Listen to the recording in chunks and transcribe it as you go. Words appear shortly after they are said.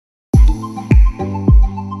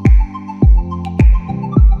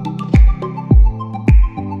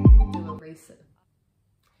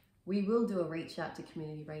will do a reach out to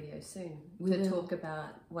community radio soon to talk about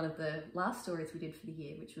one of the last stories we did for the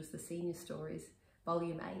year, which was the Senior Stories,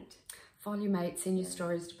 Volume 8. Volume 8, Senior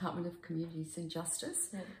Stories, Department of Communities and Justice,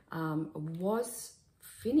 was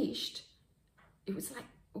finished. It was like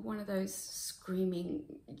one of those screaming,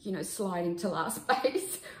 you know, sliding to last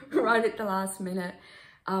base right at the last minute.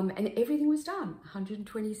 And everything was done.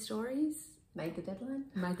 120 stories. Made the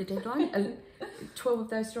deadline. 12 of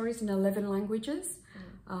those stories in 11 languages,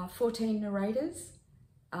 14 narrators,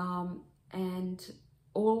 and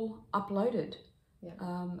all uploaded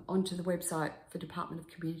onto the website for Department of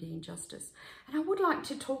Community and Justice. And I would like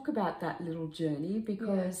to talk about that little journey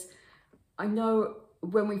because I know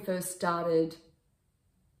when we first started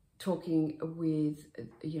talking with,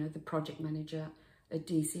 you know, the project manager at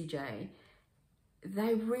DCJ,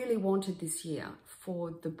 they really wanted this year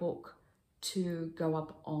for the book to go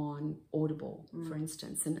up on Audible, for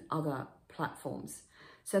instance, and other platforms,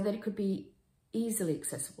 so that it could be easily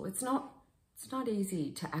accessible. It's not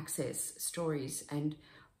easy to access stories and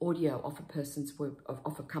audio off a person's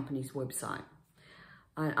off a company's website.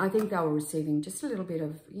 I think they were receiving just a little bit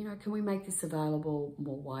of, you know, can we make this available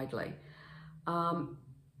more widely? And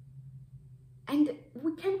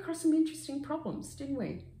we came across some interesting problems, didn't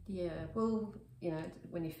we? Yeah, well, you know,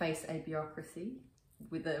 when you face a bureaucracy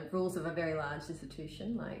with the rules of a very large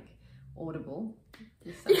institution like Audible,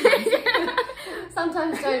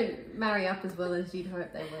 sometimes don't marry up as well as you'd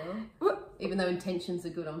hope they will, even though intentions are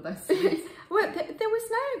good on both sides. Well, there was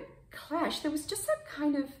no clash. There was just a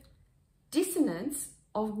kind of dissonance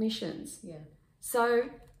of missions. Yeah. So,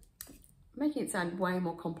 making it sound way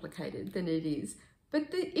more complicated than it is. But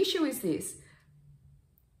the issue is this.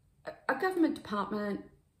 A government department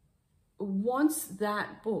wants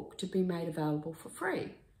that book to be made available for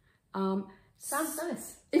free. Sounds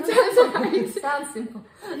nice. It sounds nice. Sounds simple.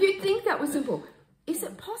 You'd think that was simple. Is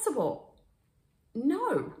it possible?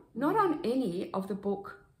 No, not on any of the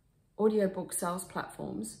audiobook sales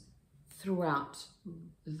platforms throughout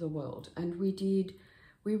the world. And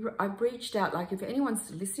I've reached out, like if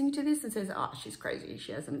anyone's listening to this and says, oh, she's crazy,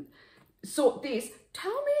 she hasn't sought this,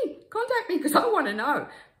 tell me, contact me, because I want to know.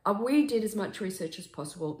 We did as much research as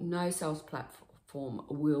possible. No sales platform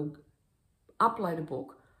will upload a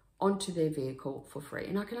book onto their vehicle for free.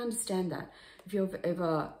 And I can understand that. If you've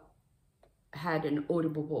ever had an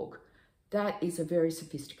Audible book, that is a very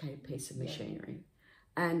sophisticated piece of machinery.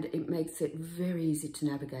 And it makes it very easy to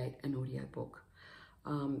navigate an audiobook.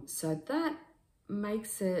 So that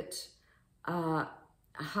makes it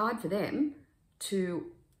hard for them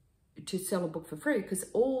to sell a book for free, because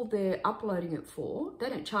all they're uploading it for, they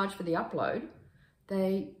don't charge for the upload,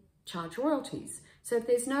 they charge royalties. So if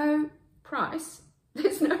there's no price,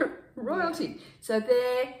 there's no royalty. So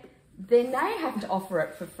then they have to offer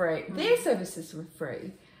it for free, their services for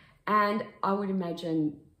free. And I would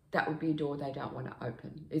imagine that would be a door they don't want to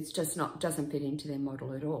open. It's just doesn't fit into their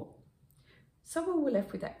model at all. So we're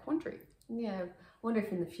left with that quandary. Yeah, I wonder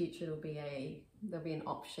if in the future there'll be an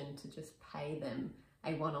option to just pay them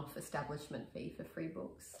a one-off establishment fee for free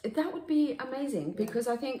books. That would be amazing, because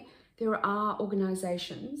I think there are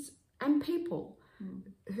organisations and people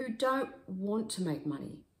who don't want to make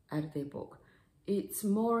money out of their book. It's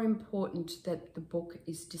more important that the book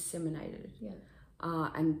is disseminated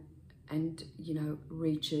and you know,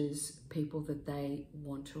 reaches people that they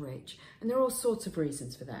want to reach. And there are all sorts of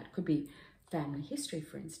reasons for that. It could be family history,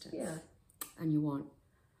 for instance. Yeah. And you want,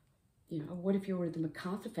 you know, what if you were the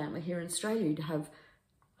MacArthur family here in Australia? You'd have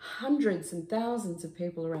hundreds and thousands of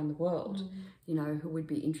people around the world, you know, who would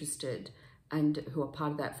be interested and who are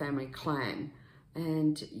part of that family clan.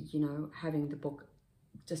 And, you know, having the book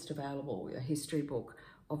just available, a history book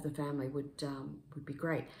of the family would be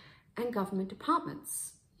great. And government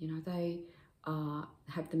departments, you know, they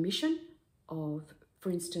have the mission of, for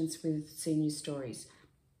instance, with Senior Stories,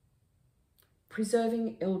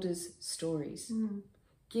 preserving elders' stories,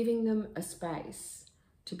 giving them a space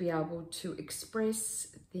to be able to express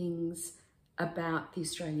things about the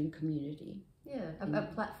Australian community. Yeah, a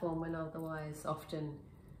platform when otherwise often,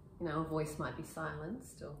 you know, a voice might be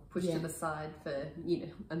silenced or pushed to the side for, you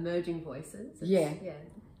know, emerging voices.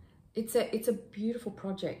 It's a beautiful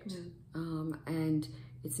project, and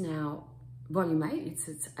it's now Volume 8. It's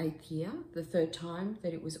its 8th year, the 3rd time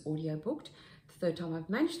that it was audiobooked, the 3rd time I've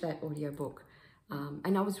managed that audiobook.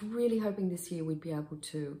 And I was really hoping this year we'd be able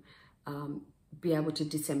to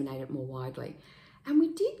disseminate it more widely. And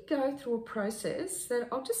we did go through a process that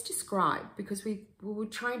I'll just describe, because we were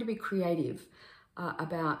trying to be creative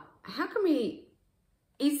about how can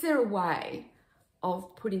is there a way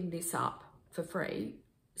of putting this up for free,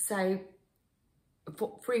 say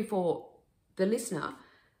free for the listener,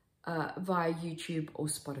 via YouTube or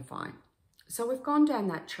Spotify. So we've gone down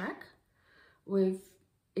that track. We've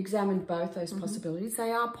examined both those possibilities.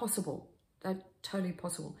 They are possible. They're totally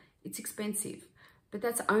possible. It's expensive, but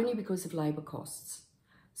that's only because of labour costs.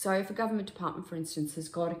 So if a government department, for instance, has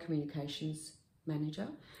got a communications manager,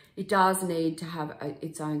 it does need to have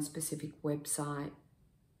its own specific website,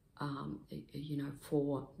 you know,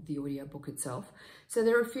 for the audiobook itself. So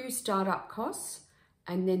there are a few startup costs,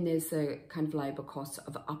 and then there's the kind of labour costs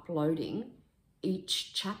of uploading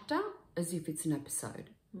each chapter as if it's an episode.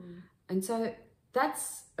 And so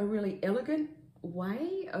that's a really elegant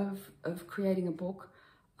way of creating a book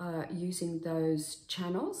using those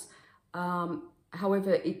channels.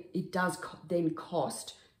 However, it does then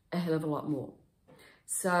cost a hell of a lot more.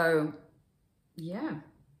 So, yeah,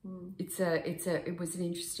 it was an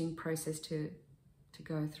interesting process to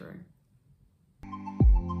go through.